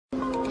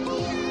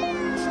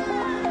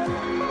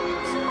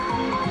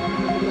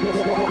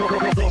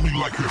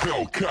like a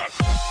Hellcat.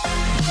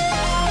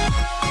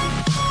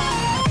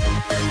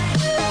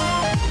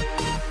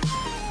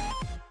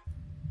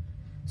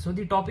 So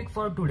the topic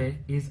for today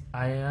is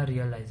IIR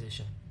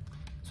realization.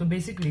 So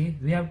basically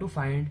we have to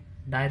find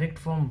direct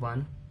form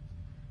 1,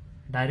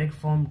 direct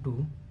form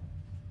 2,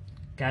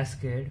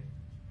 cascade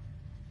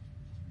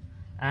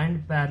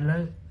and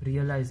parallel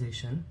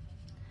realization,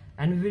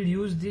 and we will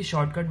use the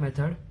shortcut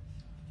method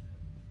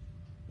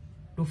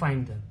to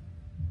find them.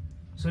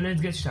 So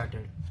let's get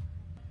started.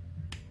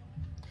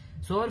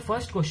 So our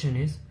first question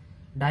is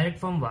direct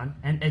form 1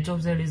 and h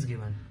of z is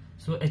given.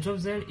 So h of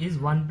z is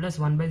 1 plus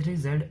 1 by 3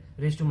 z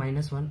raised to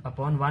minus 1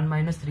 upon 1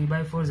 minus 3 by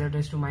 4 z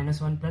raised to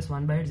minus 1 plus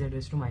 1 by 8 z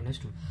raised to minus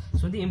 2.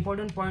 So the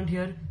important point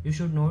here you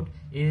should note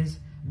is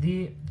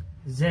the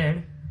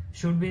z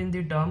should be in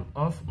the term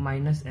of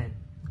minus n,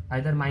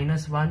 either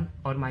minus 1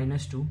 or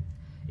minus 2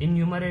 in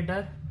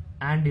numerator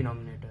and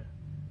denominator.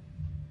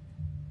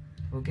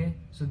 Okay,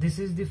 so this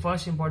is the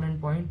first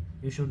important point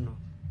you should know.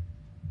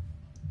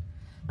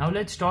 Now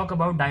let's talk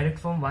about direct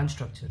form 1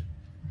 structure.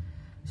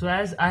 So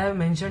as I have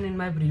mentioned in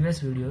my previous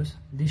videos,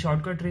 the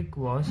shortcut trick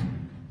was,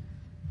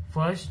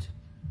 first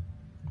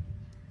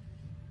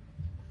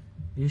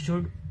you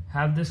should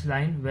have this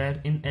line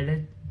where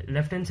in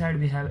left hand side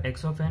we have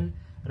x of n,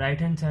 right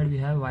hand side we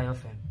have y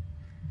of n.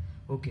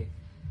 Okay,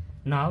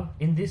 now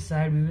in this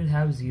side we will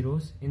have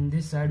zeros, in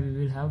this side we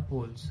will have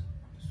poles.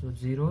 So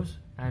zeros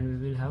and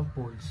we will have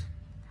poles,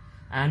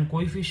 and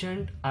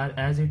coefficient are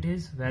as it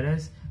is,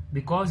 whereas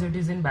because it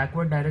is in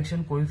backward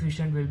direction,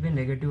 coefficient will be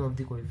negative of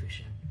the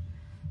coefficient.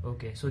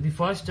 Okay, so the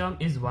first term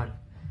is 1,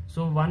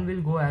 so 1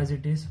 will go as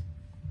it is,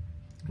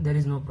 there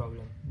is no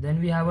problem. Then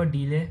we have a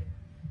delay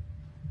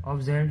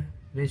of z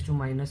raised to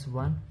minus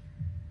 1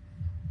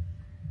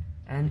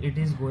 and it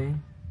is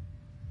going,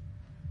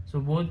 so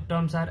both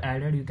terms are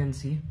added, you can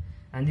see,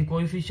 and the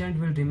coefficient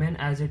will remain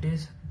as it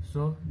is,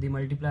 so the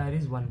multiplier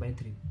is 1 by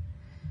 3.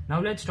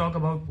 Now let's talk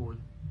about pole.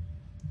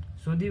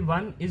 So the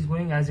 1 is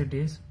going as it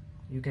is,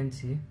 you can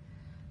see.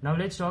 Now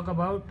let's talk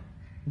about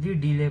the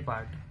delay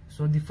part.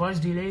 So the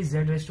first delay is z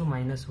raised to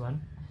minus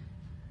 1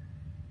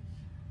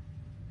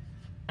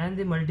 and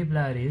the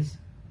multiplier is,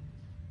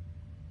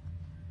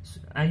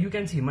 you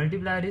can see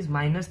multiplier is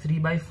minus 3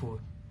 by 4.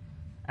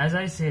 As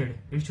I said,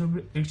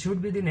 it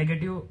should be the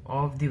negative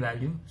of the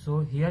value, so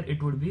here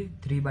it would be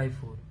 3 by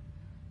 4.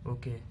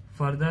 Okay,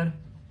 further,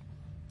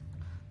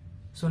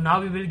 so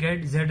now we will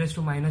get z raised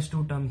to minus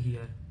 2 term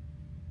here.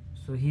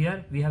 So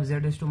here we have z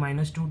raised to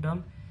minus 2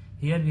 term,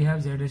 here we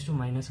have z raised to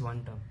minus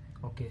 1 term.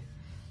 Okay,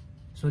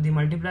 so the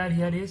multiplier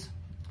here is,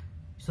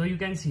 so you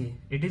can see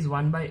it is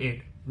 1 by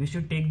 8. We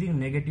should take the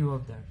negative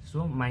of that,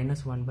 so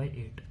minus 1 by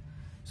 8.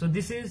 So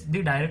this is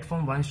the direct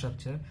form 1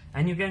 structure,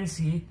 and you can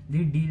see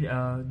the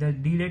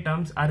delay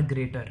terms are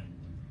greater.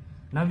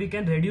 Now we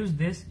can reduce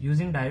this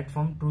using direct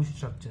form 2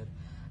 structure.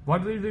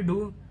 What will we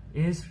do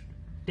is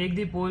take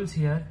the poles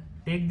here,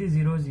 take the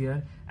zeros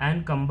here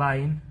and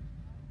combine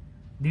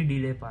the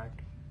delay part.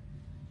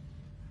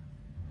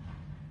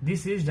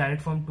 This is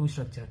direct form 2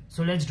 structure.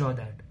 So let's draw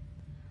that.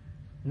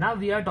 Now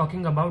we are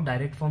talking about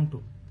direct form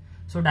 2.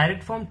 So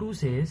direct form 2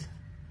 says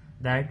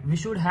that we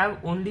should have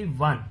only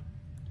one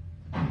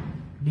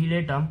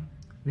delay term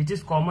which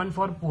is common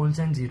for poles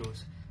and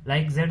zeros.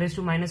 Like z raised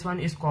to minus 1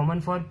 is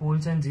common for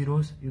poles and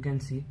zeros, you can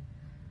see.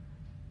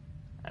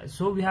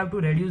 So we have to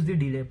reduce the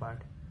delay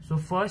part. So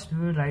first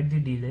we will write the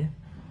delay,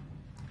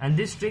 and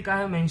this trick I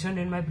have mentioned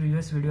in my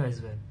previous video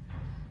as well.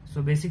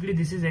 So basically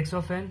this is x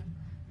of n,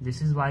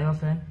 this is y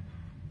of n,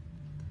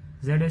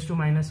 z raised to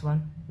minus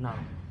 1. Now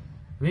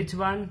which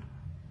one?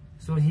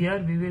 So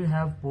here we will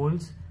have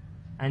poles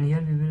and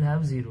here we will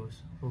have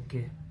zeros.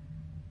 Okay,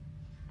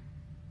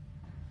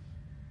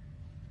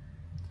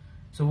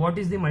 so what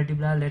is the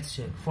multiplier? Let's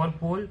check. For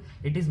pole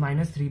it is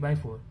minus 3 by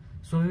 4,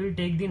 so we will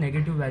take the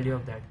negative value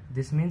of that.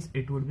 This means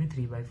it would be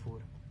 3 by 4.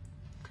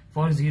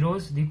 For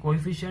zeros, the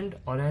coefficient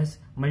or as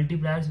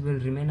multipliers will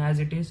remain as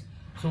it is,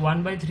 so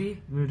 1 by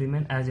 3 will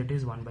remain as it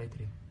is, 1 by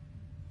 3.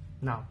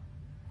 Now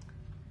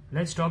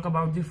let's talk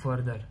about the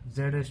further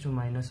z raised to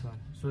minus 1.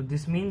 So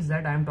this means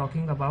that I am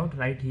talking about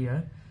right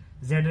here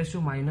z raised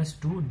to minus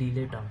 2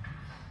 delay term.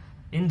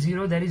 In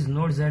 0 there is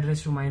no z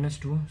raised to minus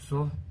 2,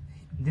 so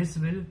this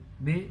will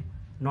be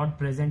not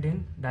present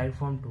in direct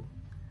form 2.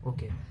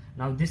 Okay,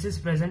 now this is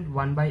present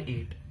 1 by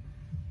 8.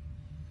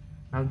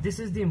 Now this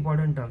is the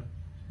important term.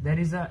 There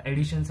is a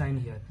addition sign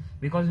here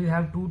because we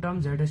have two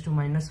terms, z raised to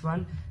minus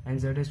 1 and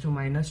z raised to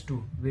minus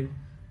 2 will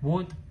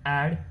both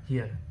add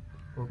here.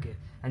 Okay,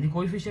 and the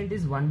coefficient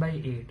is 1 by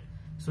 8,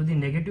 so the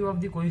negative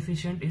of the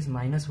coefficient is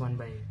minus 1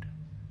 by 8.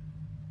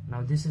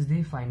 Now this is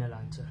the final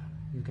answer,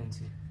 you can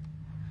see.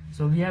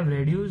 So we have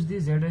reduced the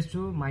z raised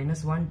to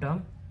minus 1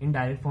 term in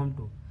direct form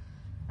 2,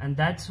 and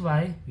that's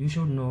why you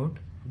should note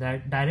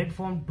that direct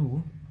form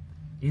 2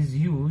 is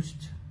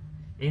used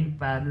in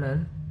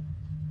parallel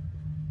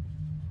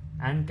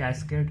and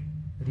cascade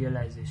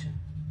realization.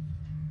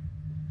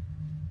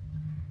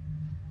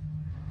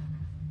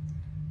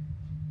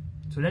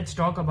 So let's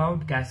talk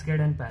about cascade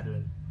and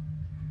parallel.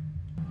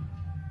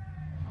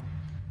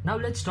 Now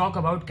let's talk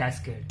about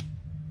cascade.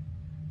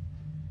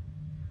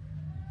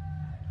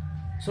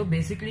 So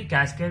basically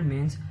cascade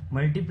means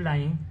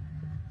multiplying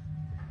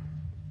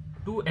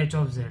 2h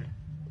of z.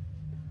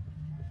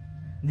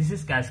 This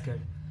is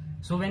cascade.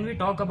 So when we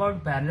talk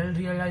about parallel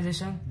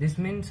realization, this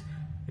means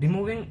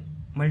removing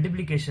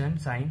multiplication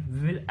sign,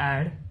 we will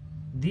add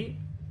the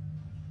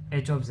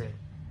h of z.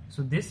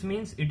 So this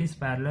means it is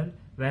parallel,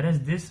 whereas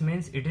this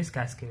means it is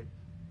cascade.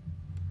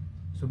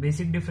 So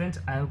basic difference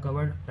I have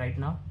covered right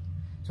now.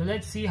 So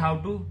let's see how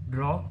to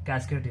draw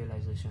cascade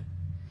realization.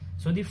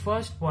 So the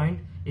first point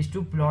is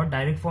to plot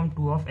direct form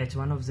 2 of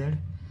h1 of z,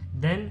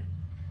 then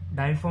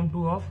direct form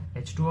 2 of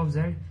h2 of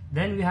z,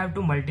 then we have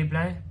to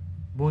multiply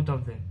both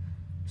of them.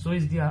 So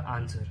is the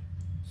answer.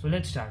 So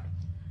let's start.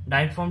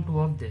 Direct form 2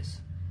 of this.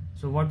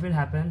 So what will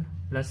happen?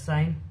 Plus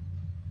sign.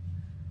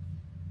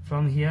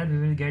 From here we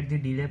will get the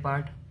delay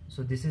part.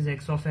 So this is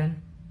x of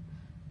n,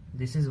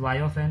 this is y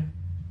of n.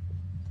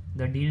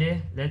 The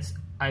delay,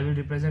 I will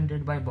represent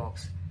it by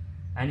box,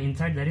 and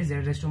inside there is z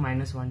raised to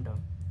minus 1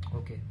 term.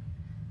 Okay.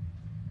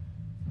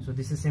 So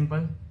this is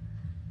simple.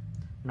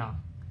 Now,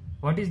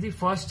 what is the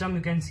first term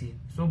you can see?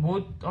 So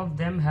both of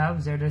them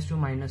have z raised to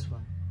minus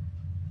 1.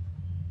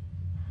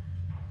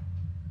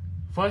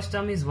 First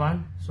term is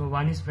 1, so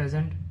 1 is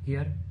present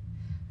here.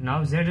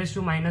 Now z raised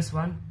to minus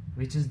 1,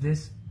 which is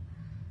this,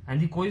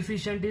 and the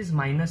coefficient is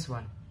minus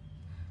 1.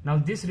 Now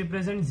this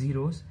represents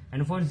zeros,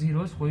 and for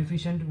zeros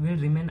coefficient will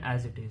remain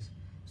as it is.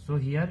 So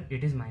here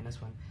it is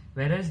minus 1,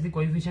 whereas the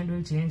coefficient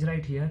will change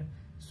right here.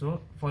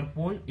 So for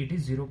pole it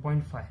is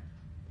 0.5.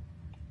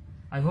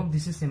 I hope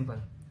this is simple.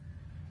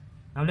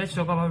 Now let's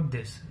talk about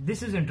this.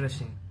 This is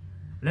interesting.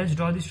 Let's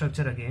draw the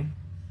structure again.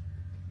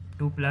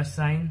 2 plus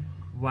sign,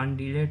 1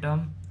 delay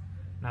term.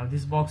 Now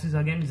this box is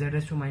again z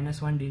raised to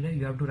minus 1 delay.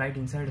 You have to write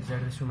inside z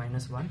raised to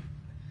minus 1.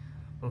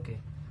 Okay.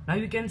 Now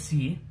you can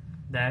see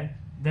that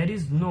there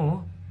is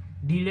no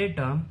delay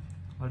term.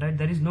 Alright,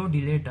 there is no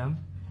delay term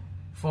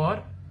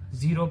for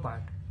 0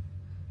 part.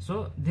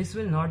 So this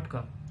will not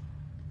come.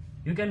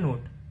 You can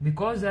note,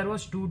 because there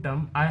was 2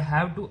 term, I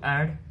have to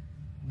add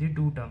the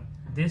 2 term,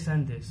 this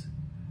and this.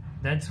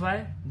 That's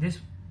why this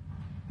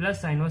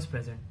plus sign was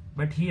present.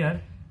 But here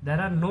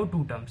there are no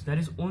 2 terms, there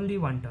is only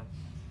 1 term.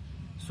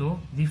 So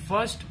the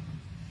first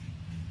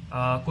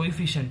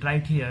coefficient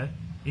right here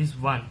is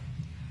 1.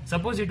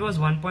 Suppose it was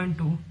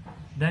 1.2,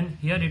 then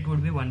here it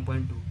would be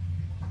 1.2.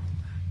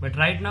 But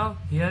right now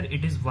here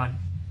it is 1.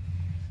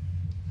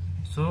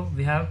 So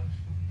we have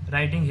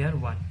writing here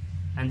 1,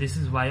 and this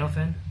is y of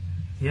n,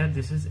 here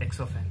this is x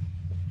of n.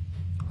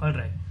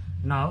 Alright,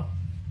 now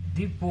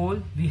the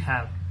pole we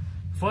have,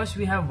 first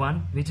we have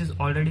 1, which is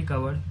already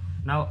covered.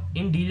 Now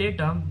in delay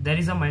term there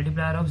is a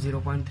multiplier of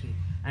 0.3,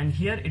 and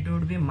here it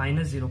would be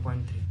minus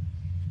 0.3.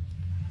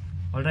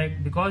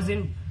 Alright, because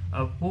in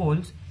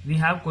poles we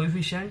have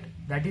coefficient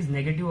that is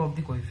negative of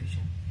the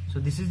coefficient. So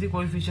this is the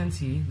coefficient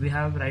c, we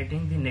have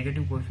writing the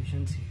negative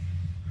coefficient c.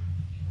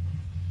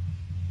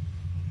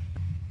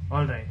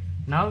 Alright,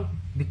 now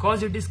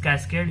because it is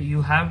cascade,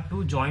 you have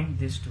to join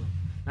these two.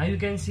 Now you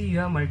can see you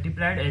have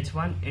multiplied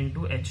h1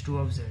 into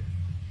h2 of z.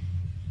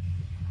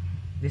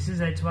 This is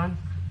h1,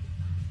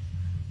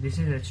 this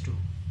is h2.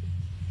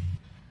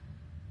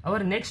 Our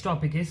next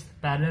topic is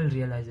parallel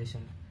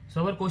realization.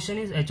 So our question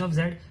is h of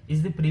z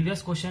is the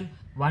previous question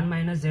 1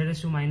 minus z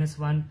raised to minus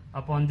 1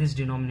 upon this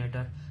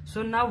denominator.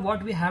 So now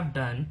what we have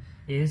done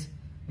is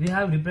we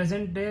have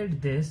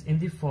represented this in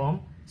the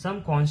form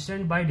some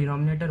constant by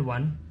denominator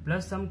 1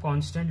 plus some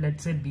constant,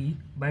 let's say b,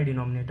 by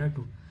denominator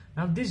 2.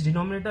 Now this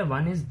denominator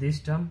 1 is this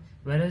term,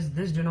 whereas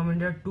this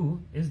denominator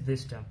 2 is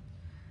this term.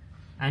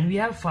 And we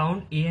have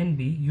found a and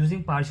b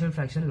using partial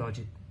fraction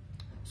logic.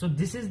 So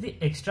this is the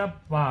extra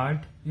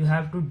part you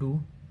have to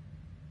do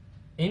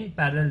in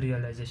parallel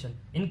realization.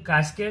 In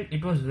cascade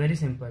it was very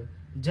simple.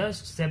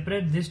 Just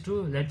separate these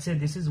two, let's say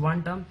this is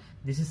one term,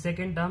 this is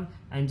second term,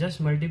 and just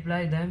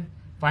multiply them,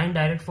 find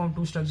direct form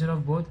 2 structure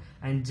of both,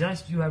 and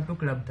just you have to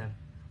club them.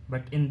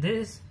 But in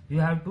this you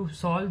have to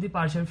solve the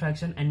partial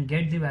fraction and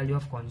get the value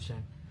of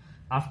constant.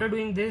 After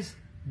doing this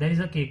there is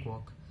a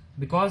cakewalk,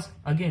 because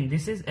again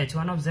this is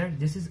h1 of z,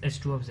 this is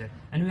h2 of z,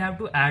 and we have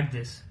to add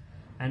this,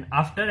 and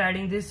after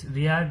adding this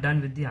we are done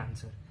with the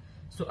answer.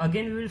 So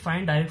again we will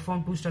find direct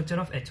form 2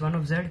 structure of h1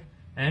 of z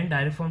and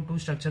direct form 2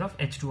 structure of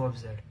h2 of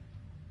z.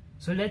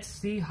 So let's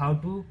see how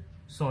to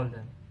solve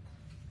them.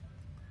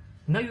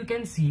 Now you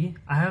can see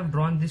I have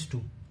drawn this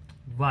 2.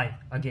 Why?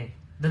 Again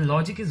the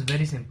logic is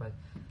very simple.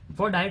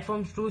 For direct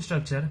form 2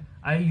 structure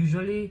I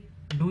usually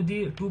do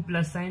the 2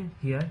 plus sign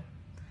here.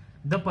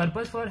 The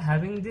purpose for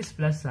having this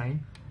plus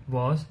sign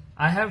was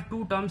I have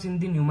 2 terms in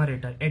the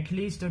numerator, at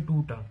least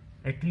 2 term.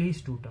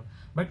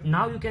 But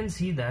now you can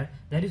see that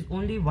there is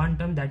only 1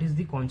 term, that is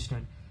the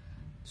constant.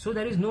 So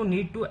there is no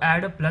need to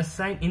add a plus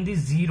sign in the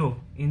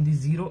zero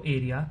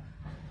area,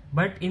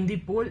 but in the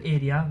pole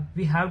area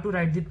we have to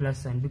write the plus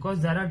sign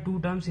because there are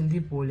 2 terms in the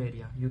pole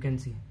area, you can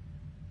see.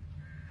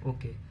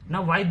 Okay,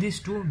 now why these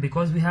 2?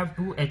 Because we have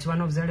 2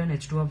 h1 of z and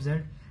h2 of z.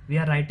 We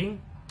are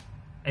writing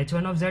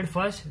h1 of z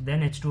first,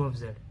 then h2 of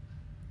z.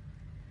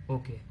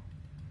 Okay,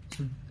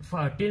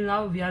 So till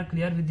now we are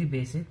clear with the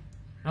basic.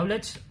 Now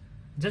let's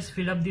just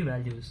fill up the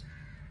values.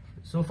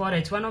 So for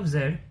h1 of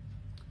z,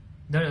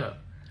 the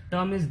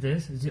term is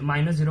this,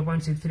 minus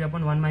 0.63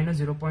 upon 1 minus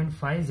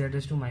 0.5 z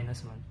raised to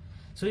minus 1.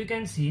 So you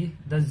can see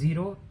the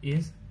 0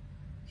 is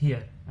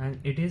here and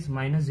it is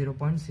minus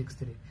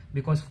 0.63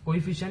 because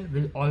coefficient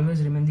will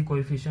always remain the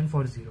coefficient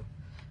for 0.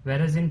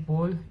 Whereas in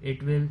pole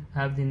it will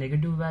have the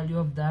negative value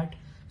of that.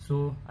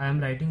 So I am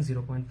writing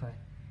 0.5.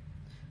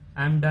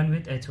 I am done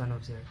with h1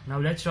 of z. Now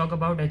let's talk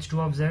about h2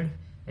 of z.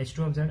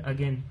 h2 of z,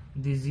 again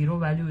the 0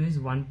 value is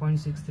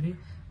 1.63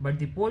 but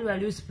the pole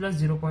value is plus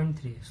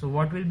 0.3. So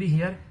what will be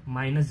here?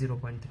 Minus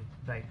 0.3,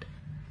 right?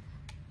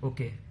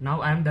 Okay,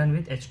 now I am done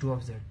with h2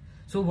 of z.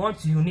 So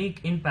what's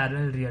unique in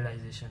parallel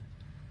realization?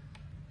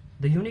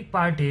 The unique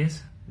part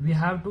is we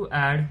have to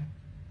add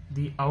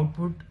the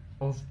output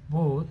of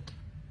both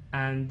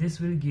and this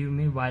will give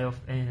me y of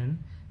n,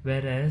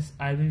 whereas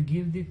I will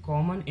give the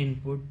common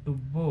input to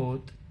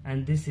both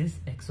and this is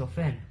x of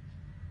n.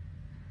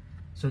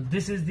 So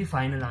this is the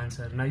final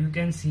answer. Now you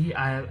can see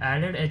I have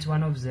added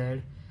h1 of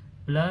z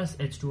plus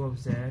h2 of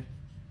z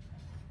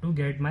to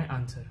get my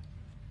answer.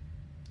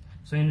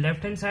 So in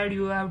left hand side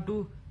you have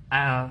to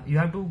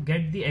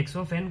get the x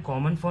of n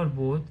common for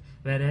both,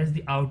 whereas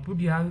the output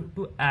you have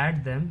to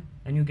add them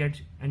and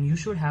you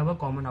should have a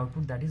common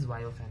output, that is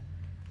y of n.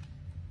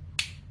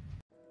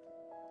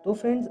 तो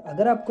friends,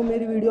 अगर आपको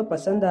मेरी video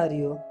पसंद आ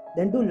रही हो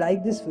then do like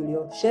this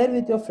video, share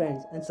with your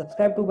friends and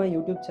subscribe to my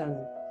YouTube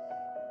channel.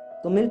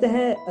 तो मिलते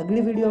हैं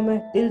अगली वीडियो में.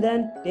 Till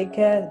then take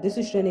care. This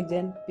is Shrenik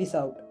Jain. Peace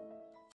out.